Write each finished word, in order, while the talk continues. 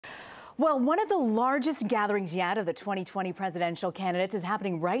Well, one of the largest gatherings yet of the 2020 presidential candidates is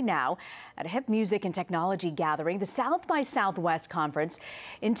happening right now at a hip music and technology gathering. The South by Southwest conference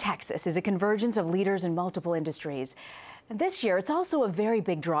in Texas is a convergence of leaders in multiple industries. And this year, it's also a very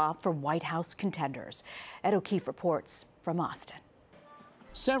big draw for White House contenders. Ed O'Keefe reports from Austin.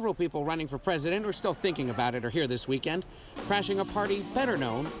 Several people running for president or still thinking about it are here this weekend, crashing a party better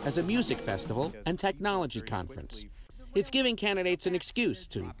known as a music festival and technology conference. It's giving candidates an excuse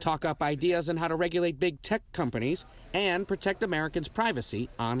to talk up ideas on how to regulate big tech companies and protect Americans' privacy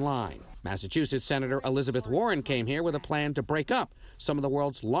online. Massachusetts Senator Elizabeth Warren came here with a plan to break up some of the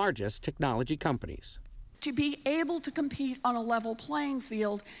world's largest technology companies. To be able to compete on a level playing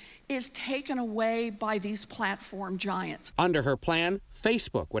field is taken away by these platform giants. Under her plan,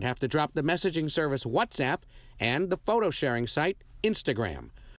 Facebook would have to drop the messaging service WhatsApp and the photo sharing site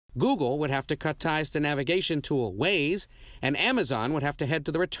Instagram. Google would have to cut ties to navigation tool Waze, and Amazon would have to head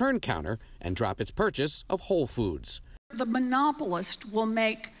to the return counter and drop its purchase of Whole Foods. The monopolist will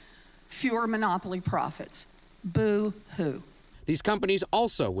make fewer monopoly profits. Boo-hoo. These companies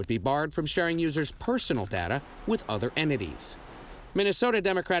also would be barred from sharing users' personal data with other entities. Minnesota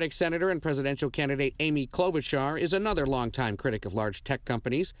Democratic Senator and presidential candidate Amy Klobuchar is another longtime critic of large tech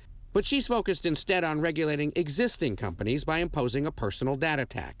companies, but she's focused instead on regulating existing companies by imposing a personal data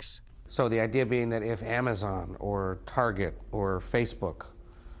tax. So the idea being that if Amazon or Target or Facebook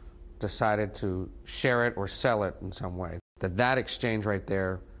decided to share it or sell it in some way, that exchange right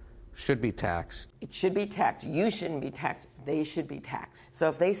there should be taxed. It should be taxed. You shouldn't be taxed. They should be taxed. So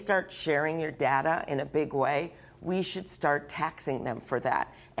if they start sharing your data in a big way, we should start taxing them for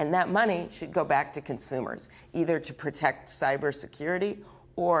that. And that money should go back to consumers, either to protect cybersecurity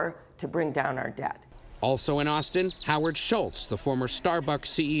or to bring down our debt. Also in Austin, Howard Schultz, the former Starbucks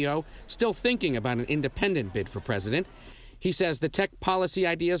CEO, still thinking about an independent bid for president. He says the tech policy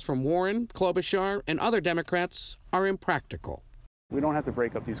ideas from Warren, Klobuchar, and other Democrats are impractical. We don't have to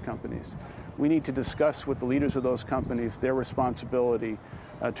break up these companies. We need to discuss with the leaders of those companies their responsibility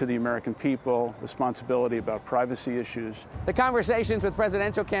to the American people, responsibility about privacy issues. The conversations with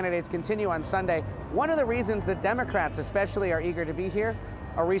presidential candidates continue on Sunday. One of the reasons that Democrats especially are eager to be here,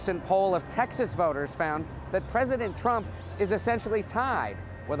 a recent poll of Texas voters found that President Trump is essentially tied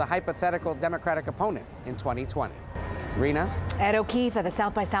with a hypothetical Democratic opponent in 2020. Rena? Ed O'Keefe at the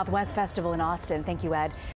South by Southwest Festival in Austin. Thank you, Ed.